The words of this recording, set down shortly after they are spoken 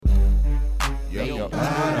Yo.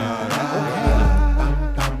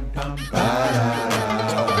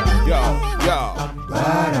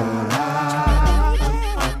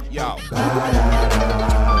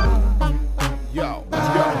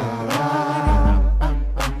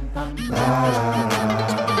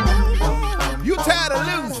 You tired of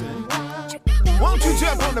losing? Won't you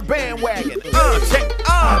jump on the bandwagon?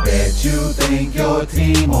 I bet you think your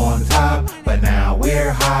team on top, but now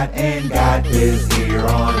we're hot and got this here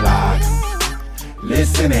on lock.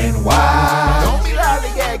 Listen and watch. Don't be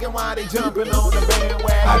lollygagging while they jumping on the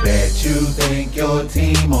bandwagon. I bet you think your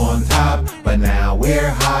team on top, but now we're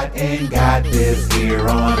hot and got this here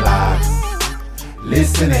on lock.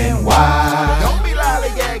 Listen and watch. Don't be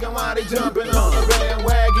lollygagging while they jumping on the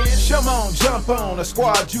bandwagon. Come on, jump on a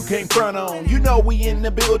squad you can't front on. You know we in the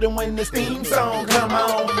building when this theme song come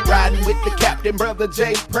on. Riding with the captain, brother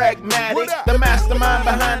J Pragmatic, the mastermind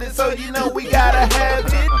behind it, so you know we gotta have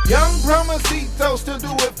it. Young Promosito still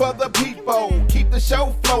do it for the people. Keep the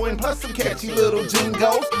show flowing, plus some catchy little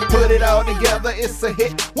jingles. Put it all together, it's a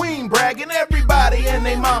hit. We ain't bragging, everybody and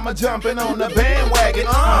they mama jumping on the bandwagon.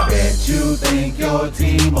 I bet you think your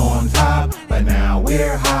team on top, but now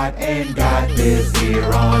we're hot and got this here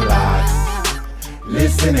on lock.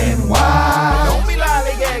 Listen and watch. Don't be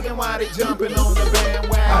lollygagging while they jumping on the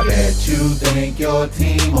bandwagon. I bet you think your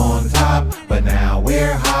team on top, but now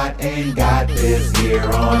we're hot and got this here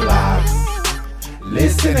on lock.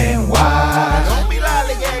 Listen and watch. Don't be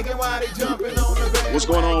lollygagging while they jumping on the bandwagon. What's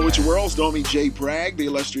going on with your world? Stormy J. Bragg, the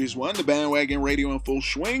illustrious one, the bandwagon radio in full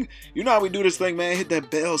swing. You know how we do this thing, man. Hit that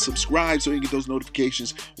bell, subscribe so you get those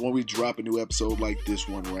notifications when we drop a new episode like this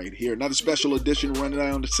one right here. Another special edition running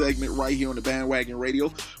down the segment right here on the bandwagon radio,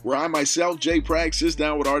 where I myself, J. Bragg, sits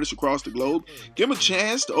down with artists across the globe, give them a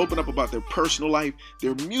chance to open up about their personal life,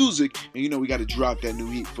 their music, and you know we got to drop that new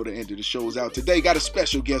heat for the end of the shows out today. Got a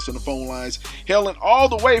special guest on the phone lines, hailing all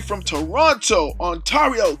the way from Toronto,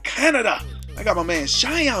 Ontario, Canada. I got my man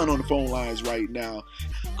Cheyenne on the phone lines right now.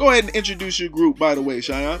 Go ahead and introduce your group, by the way,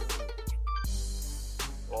 Cheyenne.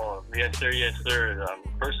 Well, yes, sir.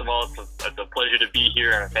 First of all, it's a pleasure to be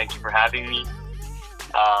here, and thank you for having me.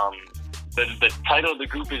 The title of the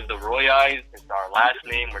group is the Royaies. It's our last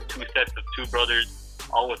name. We're two sets of two brothers,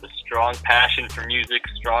 all with a strong passion for music,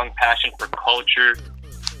 strong passion for culture.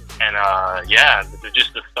 And this is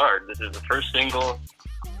just the start. This is the first single.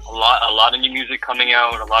 A lot of new music coming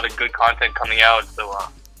out, a lot of good content coming out. So,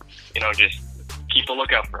 just keep a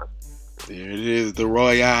lookout for us. There it is, the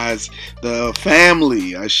Royaies, the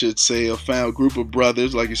family, I should say, a group of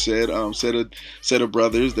brothers, like you said, set of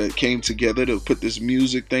brothers that came together to put this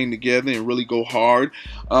music thing together and really go hard.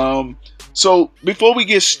 So before we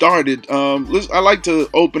get started, I like to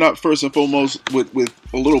open up first and foremost with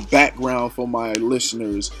a little background for my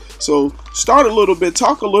listeners. So start a little bit,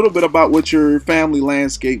 talk a little bit about what your family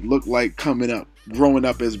landscape looked like coming up, growing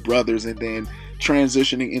up as brothers, and then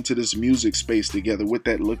transitioning into this music space together, what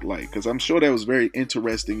that looked like, because I'm sure that was very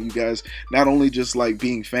interesting. You guys not only just like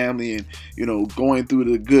being family and, you know, going through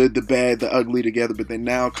the good, the bad, the ugly together, but then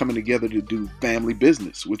now coming together to do family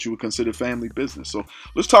business, what you would consider family business. So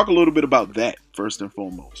let's talk a little bit about that first and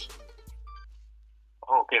foremost.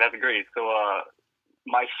 Okay, that's great. So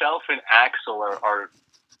myself and Axel are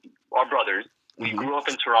brothers. We grew up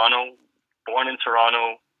in Toronto, born in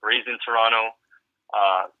Toronto, raised in Toronto.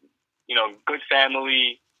 Good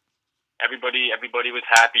family. Everybody was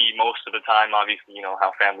happy most of the time. Obviously, you know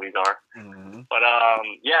how families are. Mm-hmm. But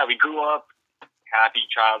we grew up happy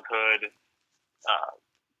childhood.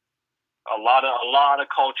 A lot of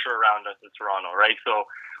culture around us in Toronto, right? So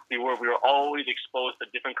we were always exposed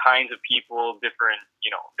to different kinds of people, different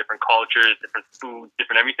cultures, different foods,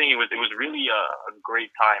 different everything. It was really a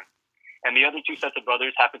great time. And the other two sets of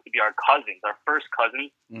brothers happened to be our cousins, our first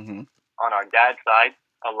cousins on our dad's side.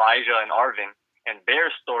 Elijah and Arvin, and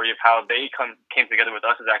their story of how they came together with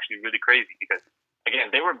us is actually really crazy because,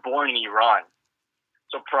 again, they were born in Iran.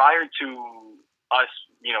 So prior to us,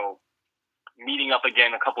 meeting up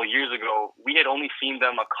again a couple of years ago, we had only seen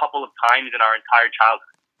them a couple of times in our entire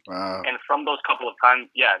childhood. Wow. And from those couple of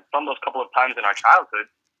times in our childhood,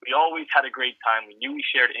 we always had a great time. We knew we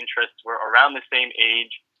shared interests. We're around the same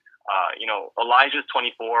age. Elijah's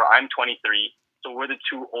 24, I'm 23. So we're the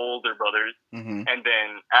two older brothers, and then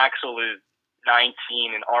Axel is 19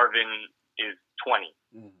 and Arvin is 20.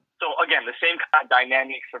 So again, the same kind of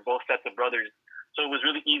dynamics for both sets of brothers. So it was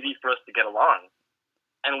really easy for us to get along.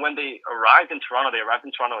 And when they arrived in Toronto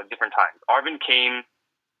at different times. Arvin came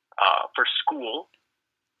for school,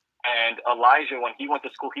 and Elijah, when he went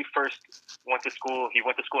to school, he went to school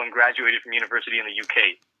and graduated from university in the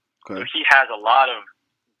UK. Okay. So he has a lot of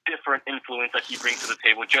different influence that he brings to the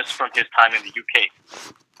table just from his time in the UK.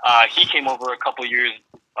 He came over a couple years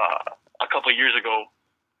ago,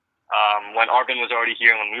 when Arvin was already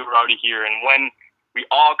here and when we were already here, and when we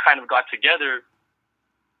all kind of got together,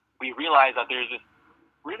 we realized that there's this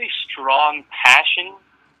really strong passion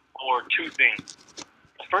for two things.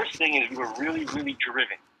 The first thing is we were really, really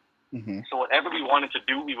driven. Mm-hmm. So whatever we wanted to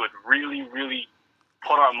do, we would really, really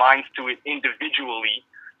put our minds to it individually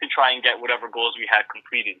to try and get whatever goals we had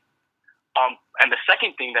completed. And the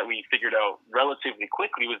second thing that we figured out relatively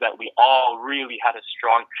quickly was that we all really had a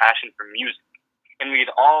strong passion for music. And we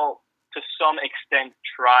had all, to some extent,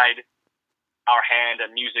 tried our hand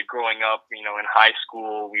at music growing up. You know, in high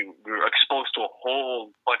school, we were exposed to a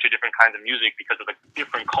whole bunch of different kinds of music because of the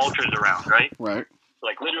different cultures around, right? Right.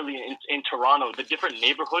 Like literally in Toronto, the different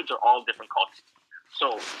neighborhoods are all different cultures.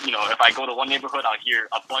 So, you know, if I go to one neighborhood, I'll hear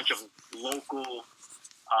a bunch of local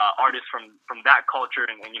artists from that culture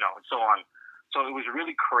and, you know, and so on. So it was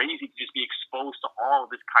really crazy to just be exposed to all of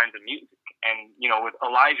this kinds of music. And, you know, with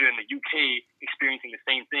Elijah in the UK experiencing the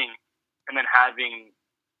same thing and then having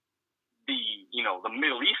the, you know, the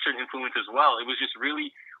Middle Eastern influence as well, it was just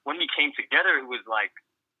really, when we came together, it was like,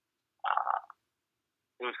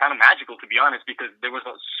 it was kind of magical, to be honest, because there was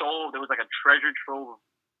like a treasure trove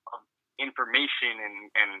of information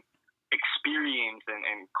and experience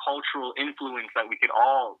and cultural influence that we could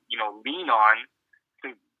all, you know, lean on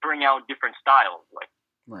to bring out different styles. Like,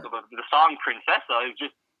 right. So the song Princessa is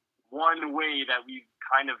just one way that we've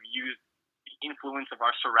kind of used the influence of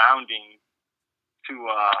our surroundings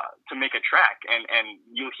to make a track. And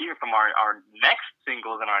you'll hear from our next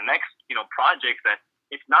singles and our next, you know, projects that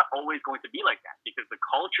it's not always going to be like that, because the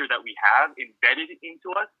culture that we have embedded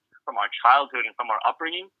into us from our childhood and from our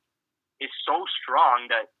upbringing is so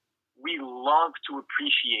strong that we love to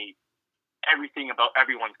appreciate everything about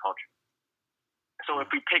everyone's culture. So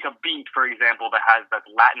if we pick a beat, for example, that's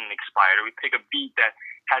Latin inspired, or we pick a beat that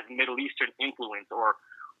has Middle Eastern influence, or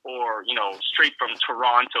you know, straight from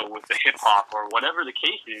Toronto with the hip hop, or whatever the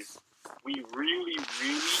case is, we really,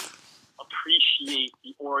 really appreciate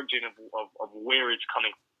the origin of where it's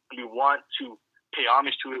coming from. We want to pay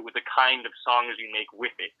homage to it with the kind of songs we make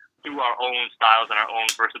with it, through our own styles and our own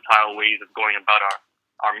versatile ways of going about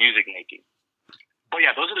our music making. But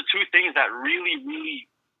yeah, those are the two things that really, really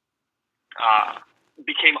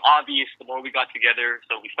became obvious the more we got together.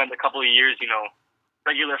 So we spent a couple of years, you know,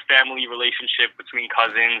 regular family relationship between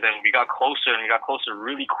cousins, and we got closer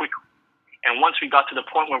really quickly. And once we got to the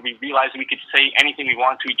point where we realized we could say anything we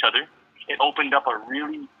want to each other, it opened up a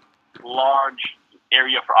really large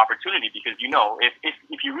area for opportunity, because, you know,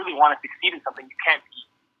 if you really want to succeed in something, you can't be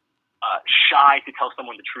shy to tell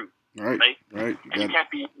someone the truth, right? Right. And you can't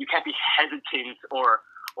be hesitant or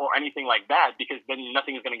anything like that, because then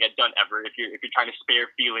nothing is going to get done ever if you're trying to spare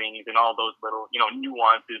feelings and all those little, you know,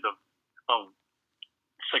 nuances of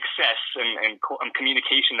success and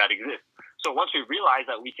communication that exists. So once we realized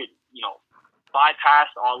that we could, you know, bypass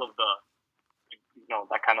all of the, you know,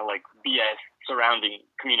 that kind of like BS surrounding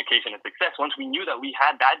communication and success, once we knew that we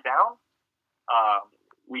had that down,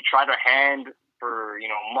 we tried our hand for, you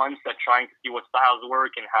know, months at trying to see what styles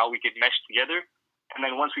work and how we could mesh together. And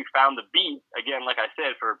then once we found the beat, again, like I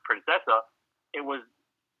said, for Princessa, it was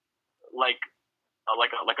like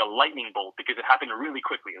a lightning bolt, because it happened really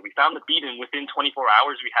quickly. And we found the beat, and within 24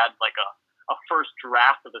 hours, we had like a first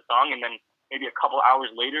draft of the song. And then maybe a couple hours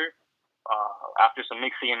later, after some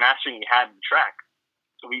mixing and mastering, we had the track.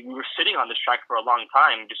 So we were sitting on this track for a long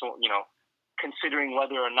time, just, you know, considering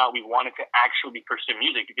whether or not we wanted to actually pursue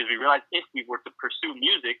music, because we realized if we were to pursue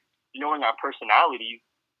music, knowing our personalities,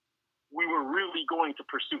 we were really going to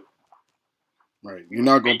pursue it. Right. You're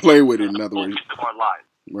not going to play with it, in other words. Our lives.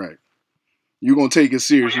 Right. You're going to take it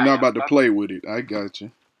serious. Yeah, you're not about to play with it. I got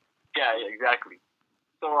you. Yeah, exactly.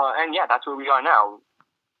 So, and yeah, that's where we are now.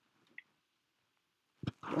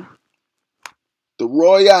 The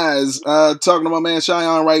Royaies, talking to my man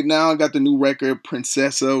Cheyenne right now. I got the new record,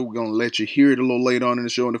 Princessa. We're going to let you hear it a little later on in the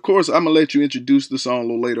show. And of course, I'm going to let you introduce the song a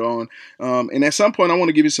little later on. And at some point, I want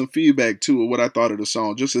to give you some feedback, too, of what I thought of the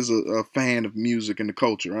song, just as a fan of music and the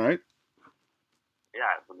culture, all right? Yeah,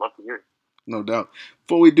 I'd love to hear it. No doubt.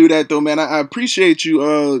 Before we do that, though, man, I appreciate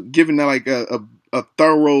you giving that like a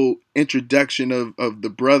thorough introduction of the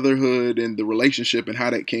brotherhood and the relationship and how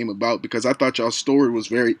that came about, because I thought y'all's story was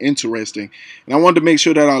very interesting. And I wanted to make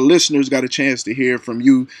sure that our listeners got a chance to hear from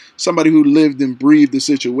you, somebody who lived and breathed the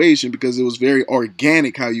situation, because it was very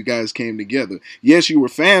organic how you guys came together. Yes, you were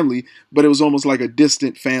family, but it was almost like a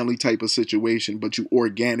distant family type of situation, but you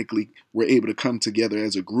organically were able to come together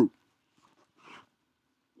as a group.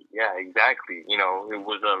 Yeah, exactly. You know, it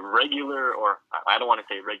was a regular, or I don't want to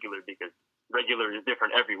say regular because regular is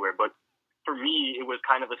different everywhere, but for me, it was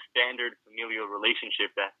kind of a standard familial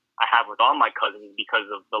relationship that I have with all my cousins because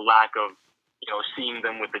of the lack of, seeing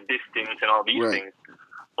them with the distance and all these Right. things.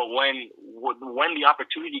 But when the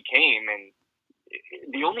opportunity came, and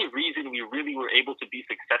the only reason we really were able to be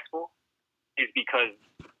successful is because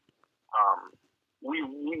we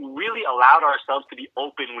really allowed ourselves to be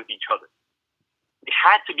open with each other. We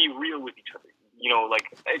had to be real with each other.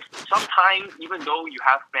 Sometimes even though you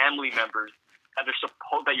have family members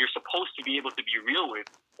that you're supposed to be able to be real with,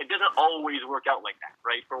 it doesn't always work out like that,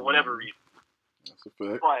 right? For whatever reason. That's a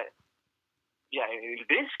fact. But yeah, in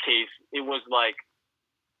this case, it was like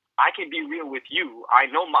I can be real with you. I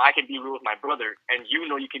know I can be real with my brother, and you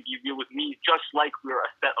know you can be real with me, just like we're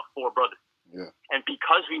a set of four brothers. Yeah. And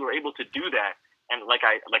because we were able to do that, and like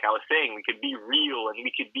I was saying, we could be real and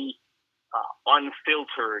we could be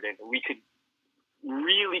unfiltered, and we could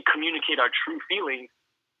really communicate our true feelings,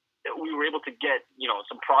 we were able to get,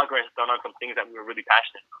 some progress done on some things that we were really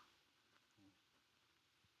passionate about.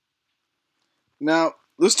 Now,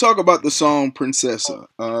 let's talk about the song Princessa.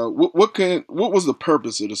 What was the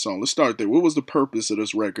purpose of the song? Let's start there. What was the purpose of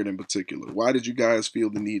this record in particular? Why did you guys feel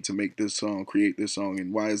the need to make this song, create this song,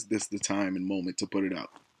 and why is this the time and moment to put it out?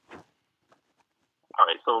 All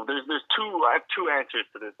right, so I have two answers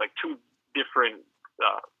to this, like two different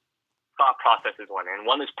thought processes.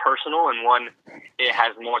 One is personal, and one, it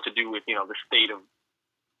has more to do with, the state of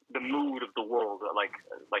the mood of the world, like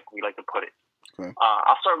we like to put it. Okay.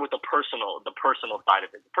 I'll start with the personal side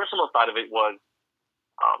of it. The personal side of it was,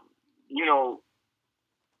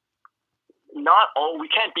 we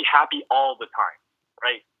can't be happy all the time,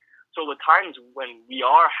 right? So the times when we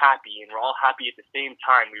are happy and we're all happy at the same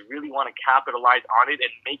time, we really want to capitalize on it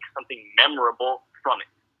and make something memorable from it.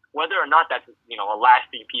 Whether or not that's, a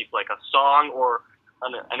lasting piece like a song or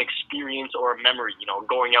an experience or a memory,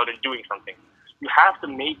 going out and doing something. You have to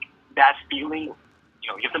make that feeling,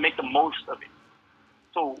 you have to make the most of it.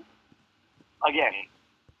 So, again,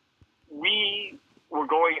 we were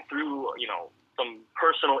going through, some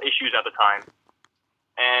personal issues at the time,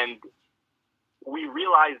 and we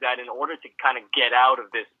realized that in order to kind of get out of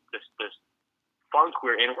this funk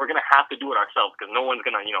we're in, we're going to have to do it ourselves because no one's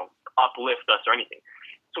going to, uplift us or anything.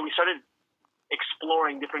 So we started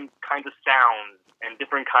exploring different kinds of sounds and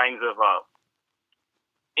different kinds of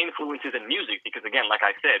influences in music because, again, like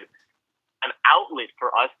I said, an outlet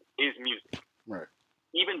for us is music. Right.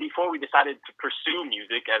 Even before we decided to pursue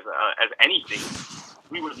music as anything,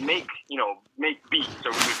 we would make beats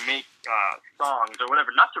or we would make songs or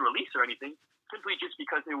whatever, not to release or anything, simply just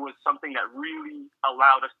because it was something that really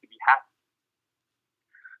allowed us to be happy.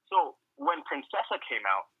 So when Princessa came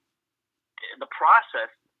out, the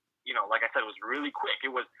process, like I said, was really quick.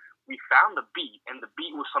 It was, we found the beat, and the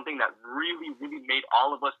beat was something that really, really made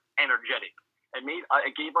all of us energetic. It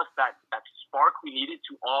gave us that spark we needed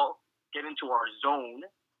to all get into our zone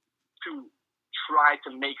to try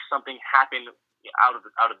to make something happen out of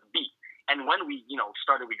the beat. And when we,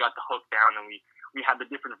 started, we got the hook down, and we had the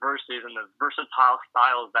different verses and the versatile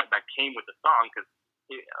styles that came with the song. Because,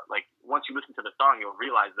 once you listen to the song, you'll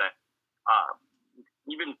realize that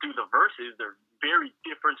even through the verses, they're very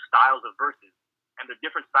different styles of verses. And they're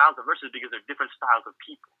different styles of verses because they're different styles of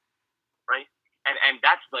people, right? And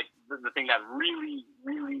that's, like, the thing that really,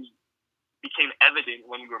 really became evident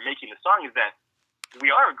when we were making the song is that we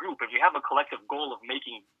are a group and we have a collective goal of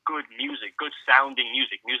making good music, good sounding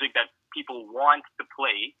music that people want to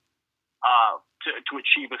play to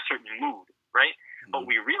achieve a certain mood, right? Mm-hmm. But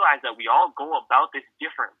we realize that we all go about this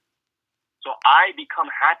different. So I become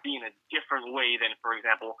happy in a different way than, for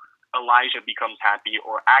example, Elijah becomes happy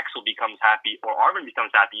or Axel becomes happy or Arvin becomes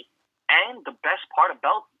happy. And the best part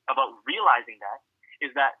about realizing that is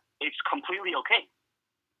that it's completely okay.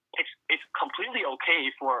 It's completely okay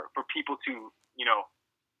for people to,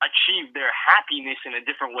 achieve their happiness in a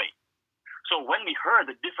different way. So when we heard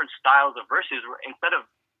the different styles of verses, instead of,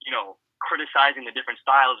 criticizing the different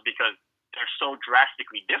styles because they're so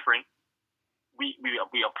drastically different, we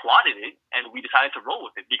applauded it and we decided to roll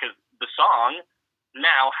with it because the song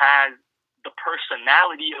now has the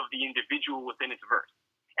personality of the individual within its verse.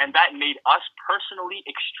 And that made us personally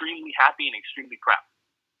extremely happy and extremely proud.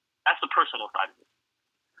 That's the personal side of it.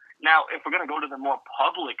 Now, if we're going to go to the more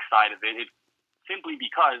public side of it, it's simply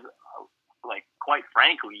because, quite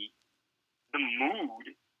frankly, the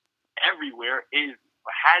mood everywhere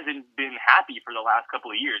hasn't been happy for the last couple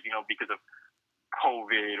of years, because of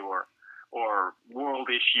COVID or world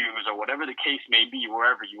issues or whatever the case may be,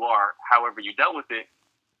 wherever you are, however you dealt with it.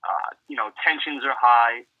 Tensions are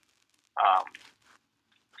high.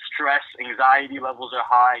 stress, anxiety levels are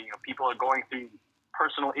high. People are going through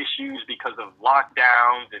personal issues because of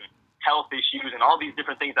lockdowns and health issues and all these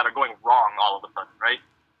different things that are going wrong all of a sudden, right?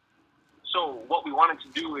 So what we wanted to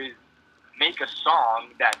do is make a song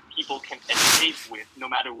that people can escape with no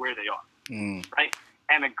matter where they are, right?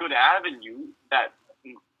 And a good avenue that,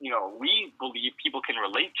 we believe people can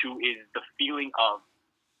relate to is the feeling of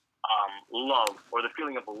love, or the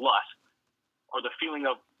feeling of lust, or the feeling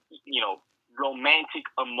of, romantic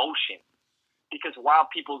emotion. Because while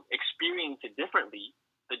people experience it differently,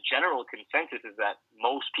 the general consensus is that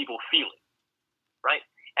most people feel it, right?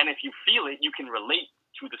 And if you feel it, you can relate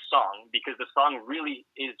to the song, because the song really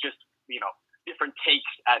is just, different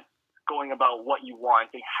takes at going about what you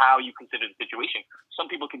want and how you consider the situation.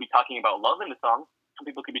 Some people could be talking about love in the song. Some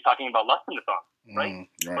people could be talking about lust in the song, right?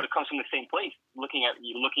 Right. But it comes from the same place. Looking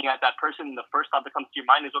at that person, the first thought that comes to your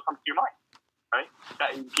mind is what comes to your mind, right?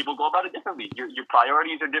 People go about it differently. Your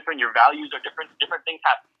priorities are different. Your values are different. Different things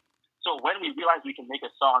happen. So when we realize we can make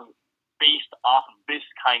a song based off of this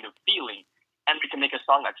kind of feeling, and we can make a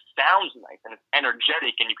song that sounds nice and it's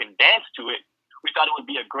energetic and you can dance to it, we thought it would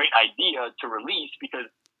be a great idea to release, because,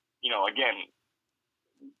 again,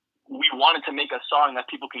 we wanted to make a song that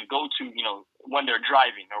people can go to, when they're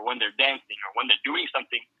driving or when they're dancing or when they're doing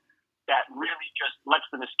something that really just lets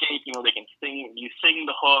them escape. They can sing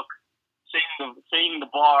the hook, sing the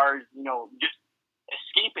bars, just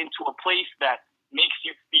escape into a place that makes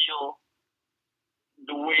you feel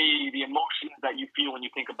the emotions that you feel when you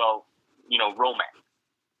think about, romance.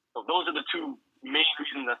 So those are the two main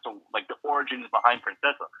reasons as to the origins behind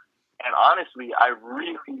Princessa. And honestly, I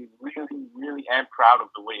really, really, really am proud of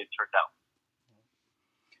the way it turned out.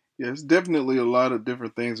 Yeah, it's definitely a lot of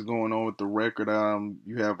different things going on with the record.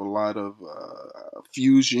 You have a lot of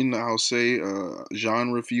fusion, I'll say,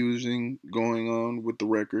 genre fusion going on with the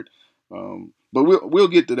record. But we'll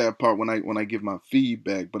get to that part when I give my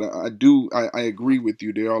feedback. But I agree with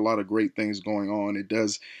you. There are a lot of great things going on.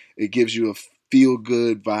 It gives you a feel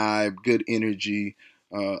good vibe, good energy,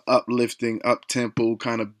 uplifting, up tempo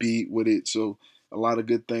kind of beat with it. So a lot of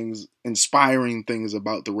good things, inspiring things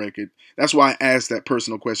about the record. That's why I asked that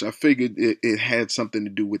personal question. I figured it had something to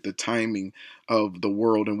do with the timing of the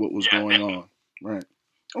world and what was going on. Right.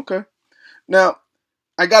 Okay. Now,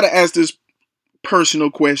 I got to ask this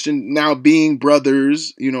personal question. Now, being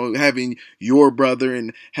brothers, having your brother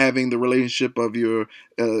and having the relationship of your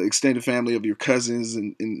extended family, of your cousins,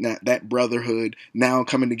 and that brotherhood now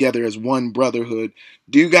coming together as one brotherhood.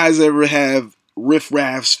 Do you guys ever have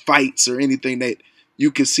riff-raffs, fights, or anything that you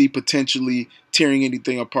could see potentially tearing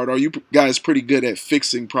anything apart? Are you guys pretty good at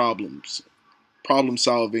fixing problems, problem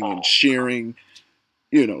solving, and sharing,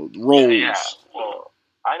 roles? Yeah. Well,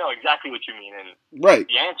 I know exactly what you mean, and right,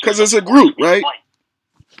 because it's a group, right?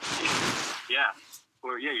 Yeah.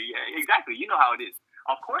 Exactly. You know how it is.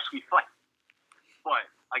 Of course we fight, but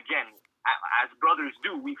again, as brothers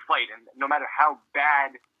do, we fight, and no matter how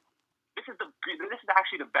bad. This is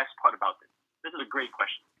actually the best part about this. This is a great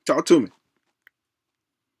question. Talk to me.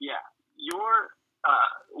 Yeah,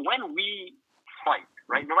 when we fight,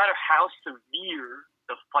 right? No matter how severe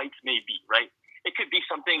the fights may be, right? It could be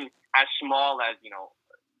something as small as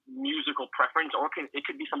musical preference, or it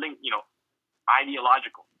could be something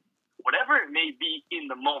ideological. Whatever it may be in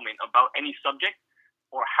the moment about any subject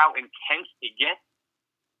or how intense it gets,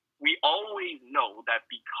 we always know that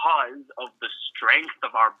because of the strength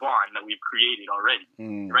of our bond that we've created already,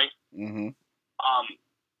 right? Mm-hmm.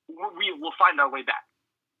 We will find our way back.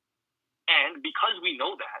 And because we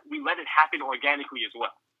know that, we let it happen organically as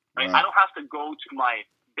well. Right? Wow. I don't have to go to my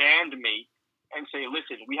bandmate and say,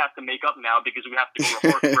 listen, we have to make up now because we have to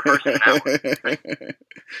go rehearse in an hour. Right?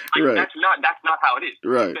 Right. That's not how it is.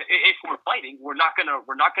 Right. If we're fighting, we're not gonna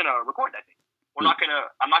record that day. I'm not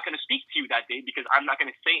gonna speak to you that day because I'm not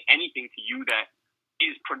gonna say anything to you that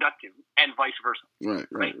is productive, and vice versa. Right.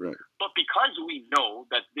 But because we know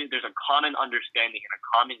that there's a common understanding and a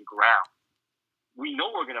common ground, we know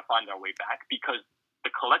we're gonna find our way back because the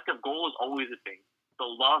collective goal is always the same. The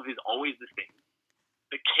love is always the same.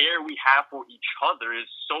 The care we have for each other is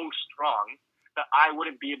so strong that I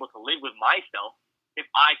wouldn't be able to live with myself if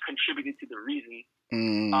I contributed to the reason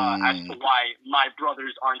as to why my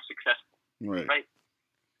brothers aren't successful. Right?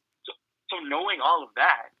 So knowing all of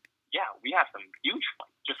that, yeah, we have some huge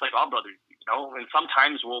fights, just like all brothers do, and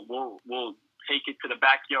sometimes we'll take it to the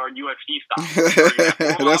backyard UFC style.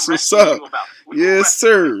 That's what's up. Yes,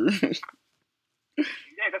 sir.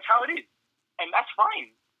 Yeah, that's how it is. And that's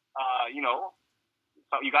fine.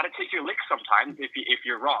 So you got to take your licks sometimes if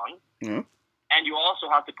you're wrong. Mm-hmm. And you also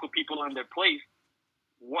have to put people in their place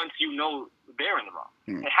once you know they're in the wrong.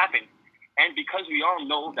 Mm-hmm. It happens. And because we all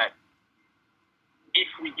know that if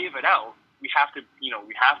we give it out, we have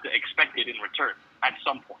to expect it in return at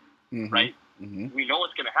some point, right? Mm-hmm. We know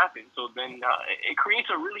what's going to happen. So then it creates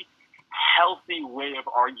a really healthy way of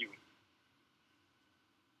arguing.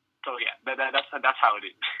 So yeah, that's how it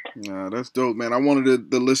is. Nah, that's dope, man. I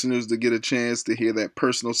wanted the listeners to get a chance to hear that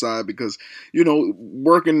personal side because, you know,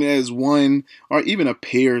 working as one or even a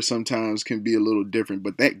pair sometimes can be a little different.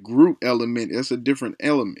 But that group element, that's a different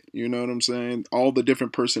element. You know what I'm saying? All the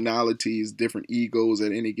different personalities, different egos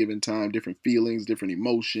at any given time, different feelings, different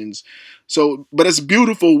emotions. So, but it's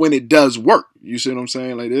beautiful when it does work. You see what I'm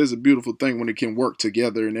saying? Like, it is a beautiful thing when it can work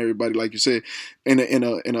together and everybody, like you said, in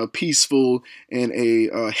a peaceful and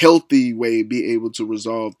a healthy way, be able to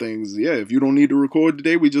resolve things. Yeah, if you don't need to record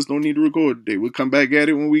today, we just don't need to record today. We'll come back at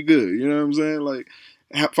it when we good. You know what I'm saying? Like,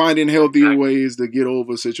 finding healthier ways to get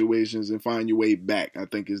over situations and find your way back, I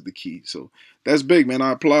think, is the key. So that's big, man.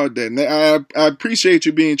 I applaud that. And I appreciate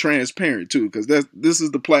you being transparent too, because this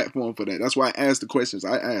is the platform for that. That's why I ask the questions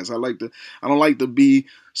I ask. I don't like to be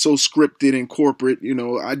so scripted and corporate. You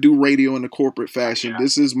know, I do radio in the corporate fashion.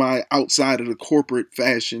 This is my outside of the corporate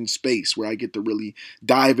fashion space where I get to really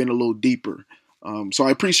dive in a little deeper. So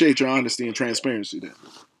I appreciate your honesty and transparency there.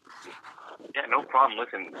 Yeah, no problem.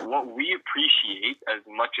 Listen, what we appreciate as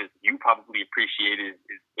much as you probably appreciate is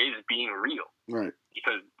being real. Right.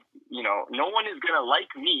 Because, you know, no one is going to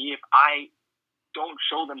like me if I don't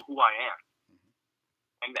show them who I am.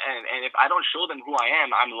 And if I don't show them who I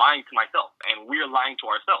am, I'm lying to myself, and we're lying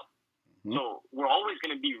to ourselves. Mm-hmm. So we're always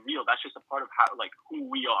going to be real. That's just a part of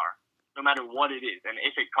who we are, no matter what it is. And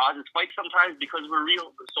if it causes fights sometimes because we're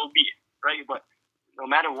real, so be it, right? But no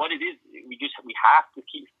matter what it is, we have to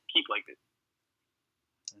keep like this.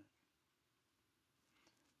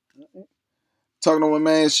 Talking to my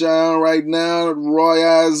man Sean right now.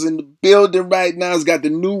 Royaies in the building right now. He's got the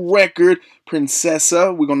new record,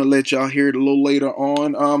 Princessa. We're gonna let y'all hear it a little later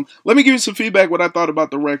on. Let me give you some feedback what I thought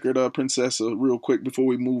about the record, Princessa, real quick before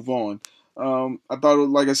we move on. I thought,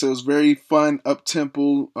 like I said, it was very fun,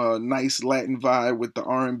 up-tempo, nice Latin vibe with the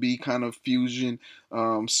R&B kind of fusion,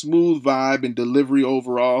 smooth vibe and delivery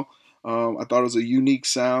overall. I thought it was a unique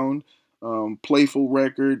sound. Playful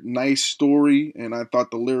record, nice story, and I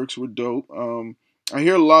thought the lyrics were dope. I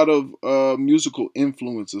hear a lot of musical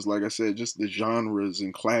influences, like I said, just the genres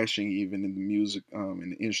and clashing even in the music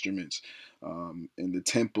and the instruments and the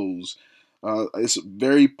tempos. It's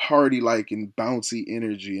very party-like and bouncy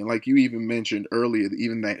energy, and like you even mentioned earlier,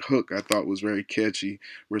 even that hook I thought was very catchy,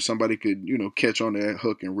 where somebody could, you know, catch on to that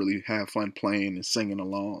hook and really have fun playing and singing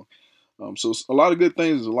along. So a lot of good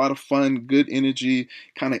things, a lot of fun, good energy,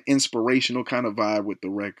 kind of inspirational kind of vibe with the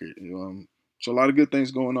record. So a lot of good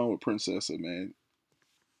things going on with Princessa, man.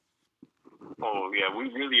 Oh yeah, we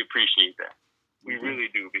really appreciate that. We really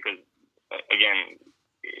do, because again,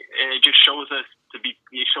 it just shows us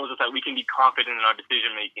that we can be confident in our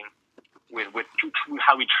decision making with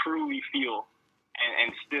how we truly feel,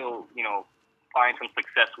 and still, you know, find some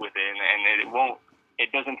success with it, and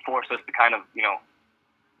it doesn't force us to kind of, you know,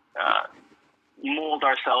 mold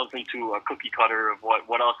ourselves into a cookie cutter of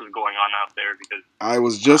what else is going on out there, because I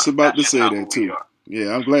was just about to say that too.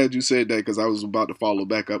 Yeah, I'm glad you said that, because I was about to follow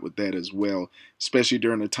back up with that as well, especially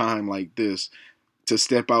during a time like this, to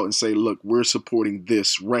step out and say, look, we're supporting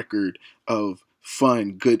this record of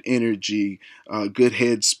fun, good energy, good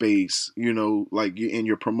headspace, you know, like, and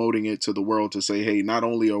you're promoting it to the world to say, hey, not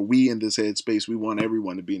only are we in this headspace, we want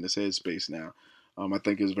everyone to be in this headspace now. I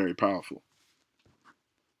think it's very powerful.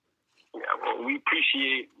 Yeah, well, we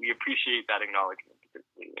appreciate that acknowledgement.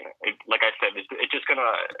 Like I said, it's just gonna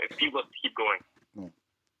fuel us to keep going.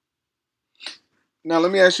 Now,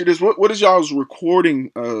 let me ask you this: what does y'all's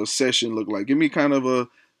recording session look like? Give me kind of a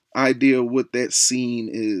idea of what that scene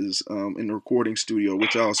is in the recording studio.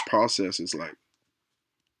 What y'all's process is like.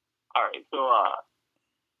 All right, so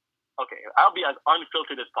okay, I'll be as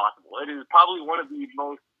unfiltered as possible. It is probably one of the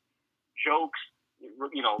most jokes,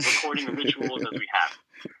 you know, recording rituals as we have.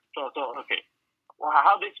 So okay. Well,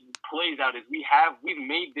 how this plays out is we've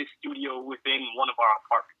made this studio within one of our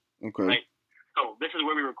apartments. Okay. Right. So this is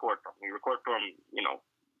where we record from. We record from, you know,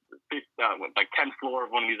 like 10th floor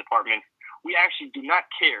of one of these apartments. We actually do not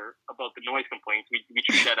care about the noise complaints. We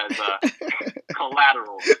treat that as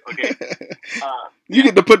collateral. Okay. You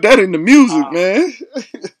get to put that in the music, man.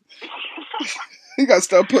 You got to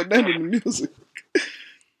start putting that in the music.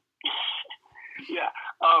 Yeah.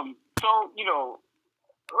 So, you know,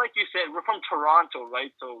 like you said, we're from Toronto,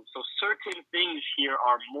 right? So certain things here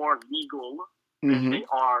are more legal than they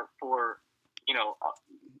are for, you know,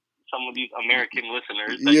 some of these American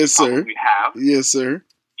listeners that yes, you sir. probably have. Yes, sir.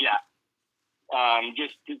 Yeah.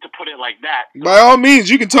 Just to put it like that. So, by all means,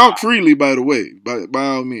 you can talk freely. By the way, by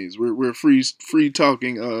all means, we're free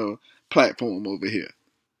talking platform over here.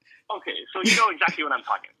 Okay, so you know exactly what I'm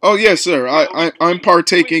talking about. Oh yes, sir. I'm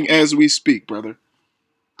partaking as we speak, brother.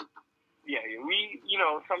 Yeah, we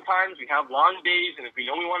sometimes we have long days, and if we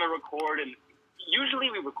know we want to record, and usually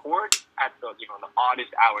we record at the the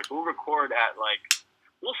oddest hours. We'll record at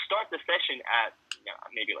we'll start the session at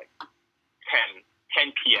maybe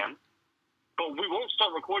 10 p.m. But we won't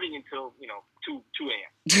start recording until 2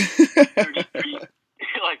 a.m. 33.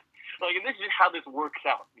 And this is just how this works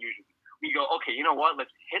out usually. We go, okay, you know what?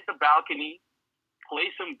 Let's hit the balcony,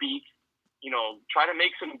 play some beats, try to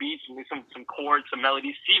make some beats, some chords, some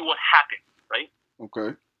melodies, see what happens, right?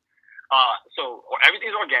 Okay. So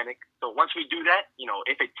everything's organic. So once we do that,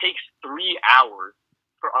 if it takes 3 hours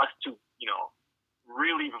for us to,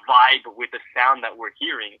 really vibe with the sound that we're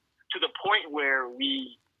hearing to the point where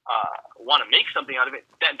we want to make something out of it,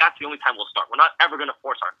 that's the only time we'll start. We're not ever going to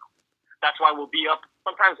force ourselves. That's why we'll be up.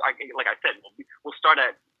 Sometimes, like I said, we'll start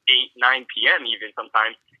at 8, 9 p.m. even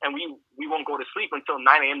sometimes, and we won't go to sleep until 9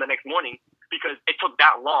 a.m. the next morning because it took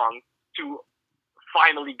that long to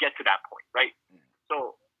finally get to that point, right?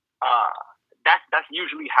 So that's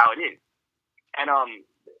usually how it is. And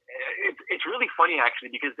it's really funny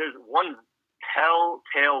actually because there's one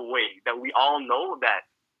telltale way that we all know that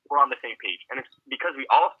we're on the same page, and it's because we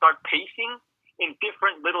all start pacing in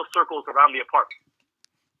different little circles around the apartment.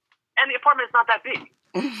 And the apartment is not that big.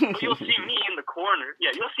 So you'll see me in the corner.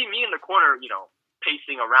 Yeah, you'll see me in the corner,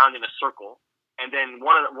 pacing around in a circle, and then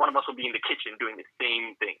one of us will be in the kitchen doing the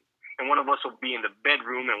same thing. And one of us will be in the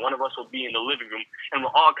bedroom, and one of us will be in the living room, and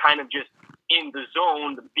we're all kind of just in the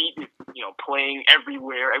zone. The beat is, playing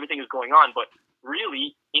everywhere. Everything is going on, but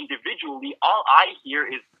really, individually, all I hear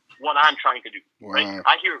is what I'm trying to do. Wow. Right?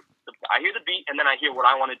 I hear the beat, and then I hear what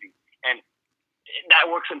I want to do, and that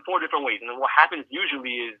works in 4 different ways. And then what happens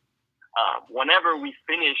usually is, whenever we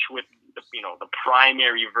finish with the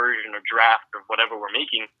primary version or draft of whatever we're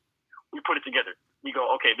making, we put it together. We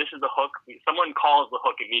go, okay, this is the hook. Someone calls the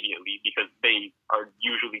hook immediately because they are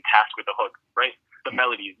usually tasked with the hook, right? The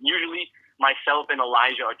melodies. Usually, myself and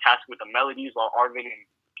Elijah are tasked with the melodies, while Arvin and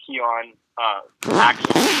Keon,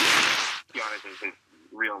 Axel, Keon is his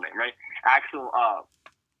real name, right? Axel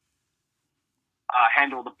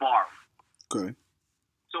handle the bar. Okay.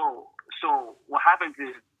 So what happens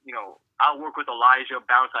is, I'll work with Elijah,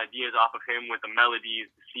 bounce ideas off of him with the melodies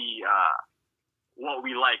to see what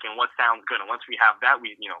we like and what sounds good. And once we have that,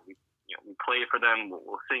 we play it for them.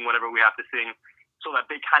 We'll sing whatever we have to sing, so that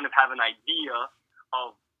they kind of have an idea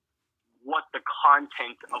of what the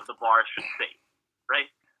content of the bar should say, right?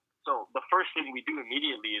 So the first thing we do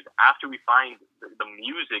immediately is, after we find the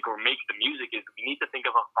music or make the music, is we need to think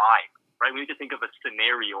of a vibe, right? We need to think of a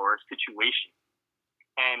scenario or a situation.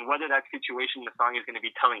 And whether that situation in the song is going to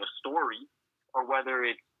be telling a story, or whether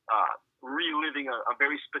it's reliving a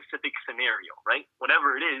very specific scenario, right?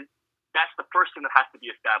 Whatever it is, that's the first thing that has to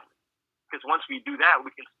be established. Because once we do that,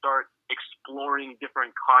 we can start exploring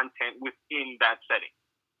different content within that setting.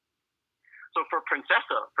 So for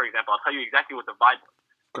Princessa, for example, I'll tell you exactly what the vibe was.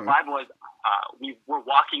 The vibe was we were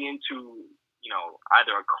walking into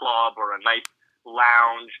either a club or a nice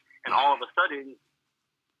lounge, and all of a sudden,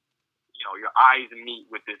 your eyes meet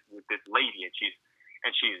with this lady, and she's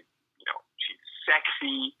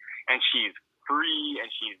sexy, and she's free, and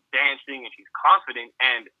she's dancing, and she's confident,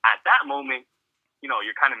 and at that moment,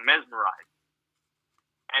 you're kind of mesmerized.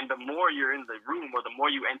 And the more you're in the room, or the more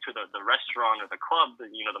you enter the restaurant or the club, the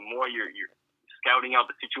more you're scouting out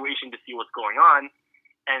the situation to see what's going on,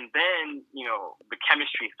 and then the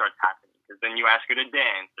chemistry starts happening, because then you ask her to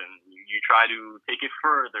dance, and you try to take it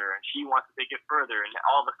further, and she wants to take it further, and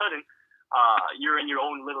all of a sudden, you're in your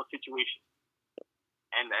own little situation.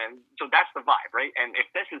 And so that's the vibe, right? And if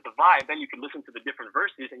this is the vibe, then you can listen to the different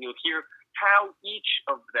verses, and you'll hear how each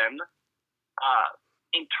of them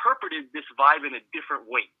interpreted this vibe in a different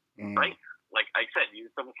way, right? Like I said,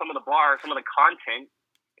 some of the bars, some of the content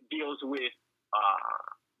deals with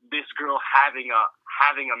this girl having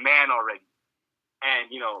a man already,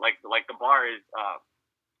 and like the bar is,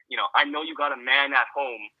 I know you got a man at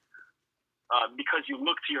home because you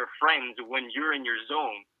look to your friends when you're in your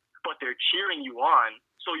zone, but they're cheering you on,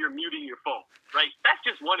 so you're muting your phone, right? That's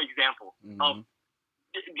just one example of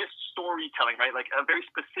just storytelling, right? Like a very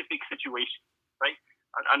specific situation, right?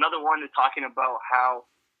 Another one is talking about how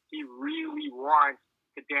he really wants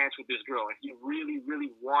to dance with this girl, and he really,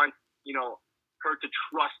 really wants, her to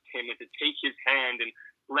trust him and to take his hand and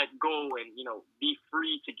let go and, be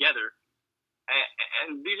free together.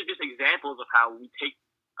 And these are just examples of how we take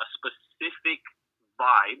a specific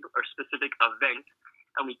vibe or specific event,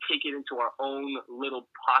 and we take it into our own little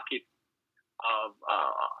pocket of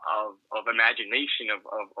imagination,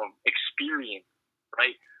 of experience,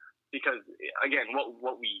 right? Because again,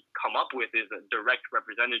 what we come up with is a direct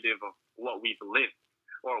representative of what we've lived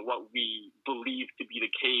or what we believe to be the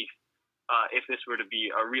case if this were to be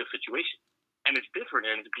a real situation. And it's different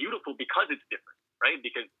and it's beautiful because it's different, right?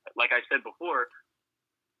 Because like I said before,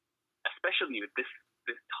 especially with this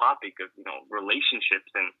topic of, you know, relationships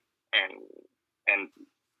and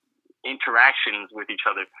interactions with each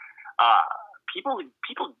other, people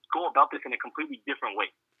go about this in a completely different way.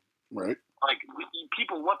 Right. Like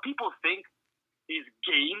what people think is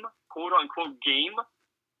game, quote unquote game,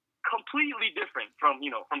 completely different from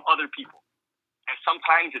other people. And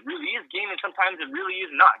sometimes it really is game, and sometimes it really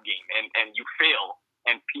is not game. And you fail,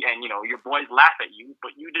 and you know, your boys laugh at you,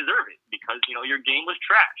 but you deserve it because, you know, your game was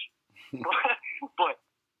trash. but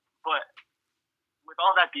with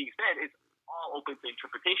all that being said, it's all open to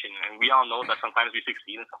interpretation, and we all know that sometimes we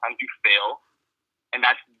succeed and sometimes we fail. And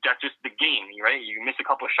that's just the game, right? You miss a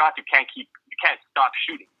couple of shots, you can't stop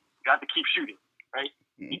shooting. You have to keep shooting, right?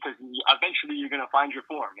 Mm-hmm. Because eventually you're gonna find your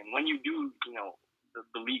form, and when you do, you know,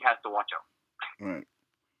 the league has to watch out. Right.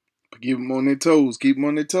 Keep them on their toes. Keep them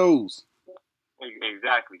on their toes.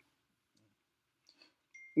 Exactly.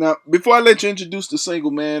 Now, before I let you introduce the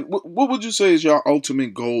single, man, what would you say is your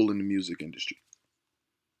ultimate goal in the music industry?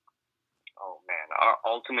 Oh man, our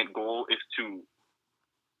ultimate goal is to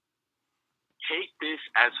take this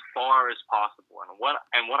as far as possible. And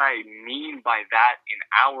what I mean by that in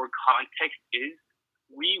our context is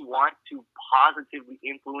we want to positively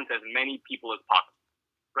influence as many people as possible,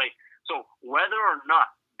 right? So whether or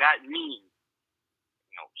not that means,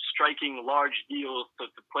 you know, striking large deals to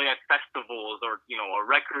play at festivals or, you know, a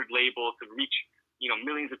record label to reach, you know,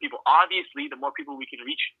 millions of people, obviously the more people we can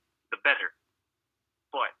reach, the better.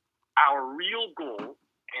 But our real goal,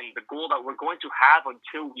 and the goal that we're going to have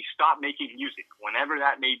until we stop making music, whenever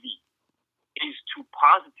that may be, is to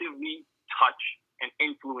positively touch and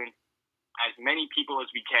influence as many people as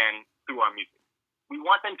we can through our music. We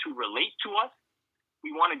want them to relate to us.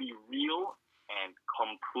 We want to be real and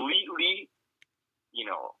completely, you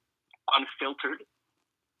know, unfiltered,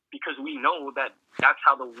 because we know that that's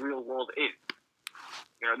how the real world is.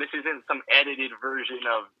 You know, this isn't some edited version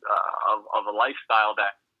of a lifestyle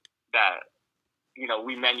that you know,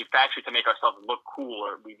 we manufacture to make ourselves look cool,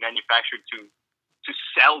 or we manufacture to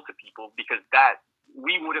sell to people, because that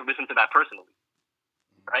we wouldn't listen to that personally,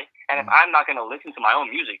 right? And if I'm not going to listen to my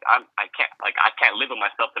own music, I can't live with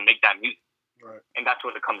myself to make that music, right? And that's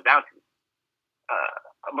what it comes down to.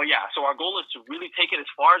 But yeah, so our goal is to really take it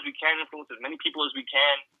as far as we can, influence as many people as we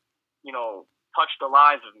can, you know, touch the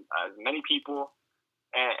lives of as many people,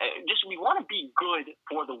 and just we want to be good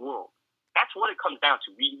for the world. That's what it comes down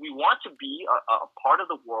to. We want to be a part of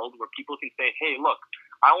the world where people can say, hey, look,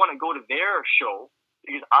 I want to go to their show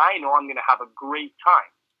because I know I'm going to have a great time.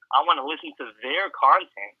 I want to listen to their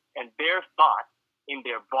content and their thoughts in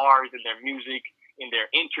their bars, in their music, in their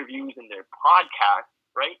interviews, in their podcasts,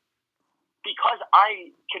 right? Because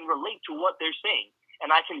I can relate to what they're saying,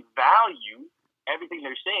 and I can value everything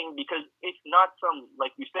they're saying, because it's not some,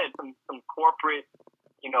 like you said, some corporate,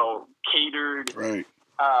 you know, catered, right.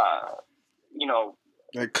 You know,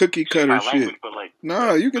 that cookie cutter shit. Language, but like,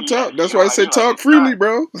 nah, you can talk. That's why I said talk freely,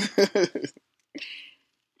 bro. Yeah,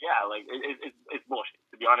 like it's bullshit,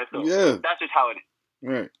 to be honest. So yeah, that's just how it is.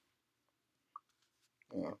 Right.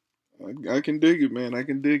 I can dig it, man. I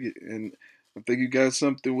can dig it, and I think you got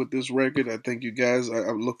something with this record. I think you guys.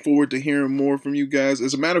 I look forward to hearing more from you guys.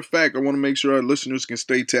 As a matter of fact, I want to make sure our listeners can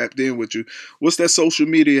stay tapped in with you. What's that social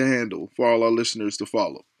media handle for all our listeners to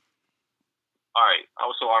follow? All right.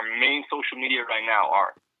 So our main social media right now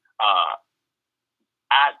are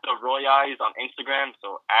at the Royaies on Instagram,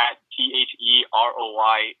 so at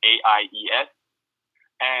TheRoyaies,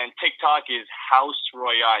 and TikTok is House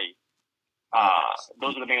Royaies.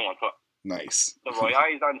 Those are the main ones. So nice. The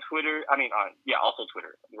Royaies on Twitter. Also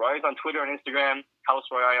Twitter. The Royaies on Twitter and Instagram. House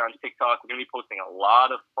Royaies on TikTok. We're gonna be posting a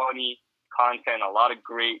lot of funny content, a lot of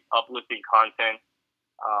great uplifting content.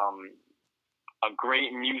 A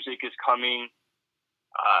great music is coming.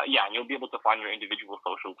 And you'll be able to find your individual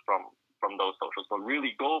socials from those socials. But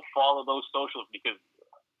really, go follow those socials, because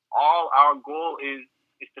all our goal is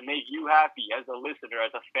to make you happy as a listener,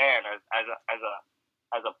 as a fan, as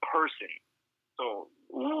a person. So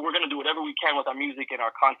we're gonna do whatever we can with our music and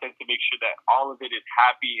our content to make sure that all of it is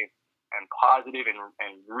happy and positive and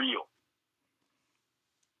real.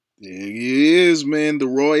 There he is, man. The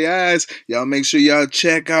Royaies. Y'all make sure y'all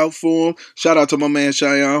check out for him. Shout out to my man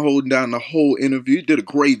Cheyenne holding down the whole interview. Did a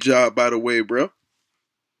great job, by the way, bro.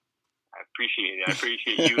 appreciate it. I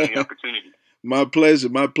appreciate you and the opportunity. My pleasure,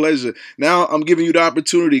 my pleasure. Now I'm giving you the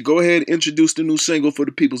opportunity. Go ahead and introduce the new single for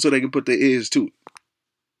the people so they can put their ears to it.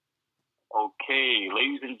 Okay,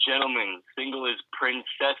 ladies and gentlemen, single is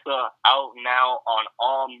Princessa, out now on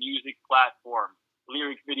all music platforms.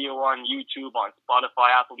 Lyric video on YouTube, on Spotify,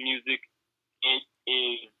 Apple Music. It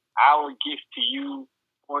is our gift to you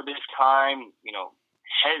for this time. You know,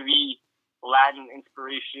 heavy Latin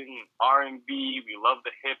inspiration, R&B. We love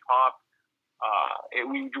the hip hop.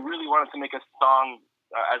 We really wanted to make a song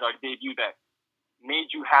as our debut that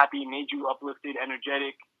made you happy, made you uplifted,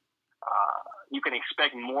 energetic. You can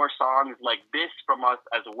expect more songs like this from us,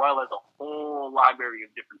 as well as a whole library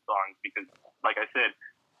of different songs, because, like I said,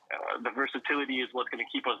 the versatility is what's going to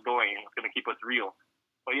keep us going, what's going to keep us real.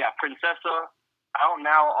 But yeah, Princessa, out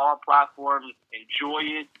now, all platforms. Enjoy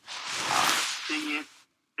it, sing it,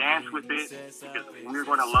 dance with it, because we're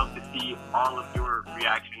going to love to see all of your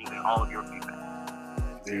reactions and all of your feedback.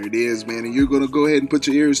 There it is, man. And you're going to go ahead and put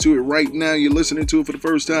your ears to it right now. You're listening to it for the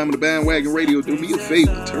first time on the Bandwagon Radio. Do me a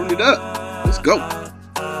favor. Turn it up. Let's go.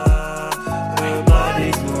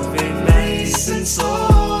 Everybody's moving nice and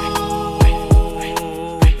slow.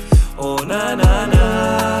 Oh, na, na,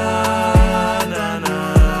 na, na,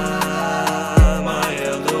 na, my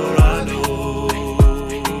Eldorado.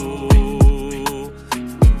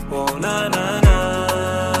 Oh, na, na, na.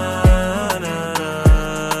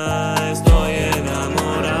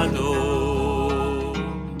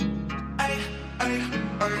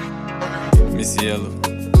 Mi cielo,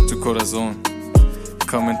 tu corazón,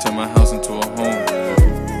 come into my house, into a home.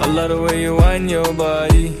 I love the way you wind your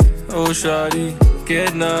body, oh shawty,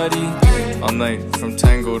 get naughty. All night, from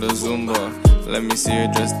tango to zumba, let me see you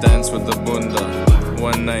just dance with the bunda.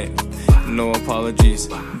 One night, no apologies.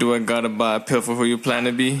 Do I gotta buy a pill for who you plan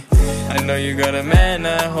to be? I know you got a man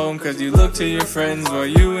at home, cause you look to your friends while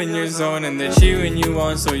you in your zone, and they're cheering you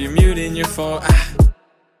on, so you're muting your phone.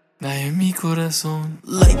 Now you're mi corazón.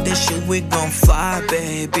 Like that shit, we gon' fly,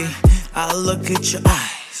 baby. I look at your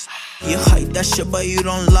eyes. You hide that shit, but you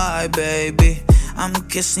don't lie, baby. I'm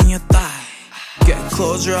kissing your thigh. Get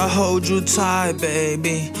closer, I'll hold you tight,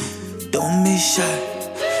 baby. Don't be shy.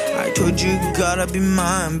 I told you you gotta be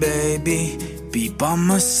mine, baby. Be by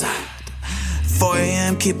my side. 4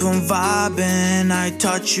 a.m. keep on vibing. I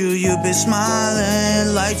touch you, you be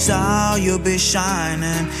smiling. Lights out, you be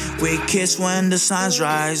shining. We kiss when the sun's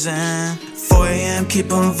rising. 4 a.m.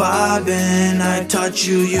 keep on vibing. I touch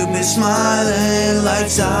you, you be smiling.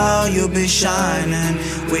 Lights out, you be shining.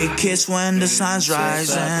 We kiss when the sun's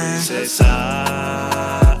rising.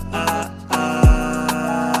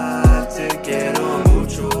 Te quiero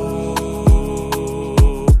mucho.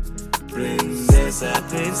 Princesa,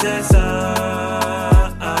 princesa.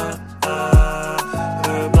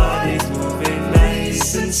 Her body's moving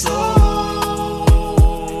nice and slow.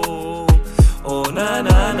 Oh, na,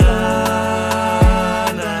 na, na,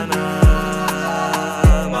 na, na,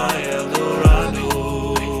 my Eldorado.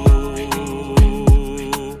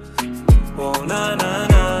 Oh, na, na,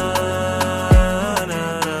 na, na,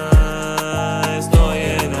 na, estoy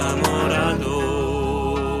enamorado.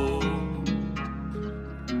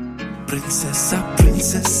 Princessa,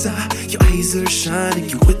 princessa, your eyes are shining.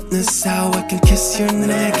 You witness how I can kiss your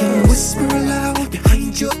neck and whisper loud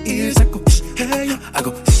behind your ears. I go, shh, hey, I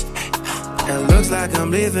go, shh, hey. It looks like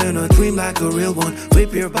I'm living a dream, like a real one.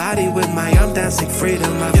 Whip your body with my arm, dancing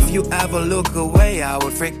freedom. If you ever look away, I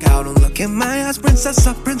would freak out. And look in my eyes,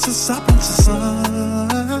 princessa, princessa, princessa.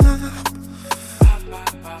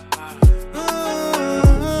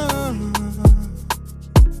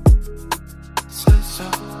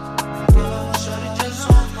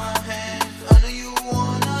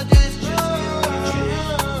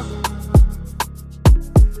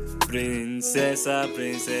 Princesa,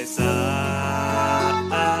 princesa,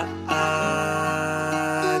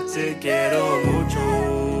 te quiero mucho.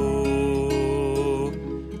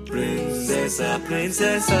 Princesa,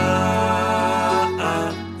 princesa,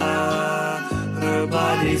 her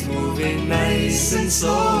body's moving nice and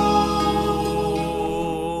slow.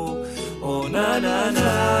 Oh, na, na,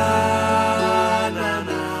 na.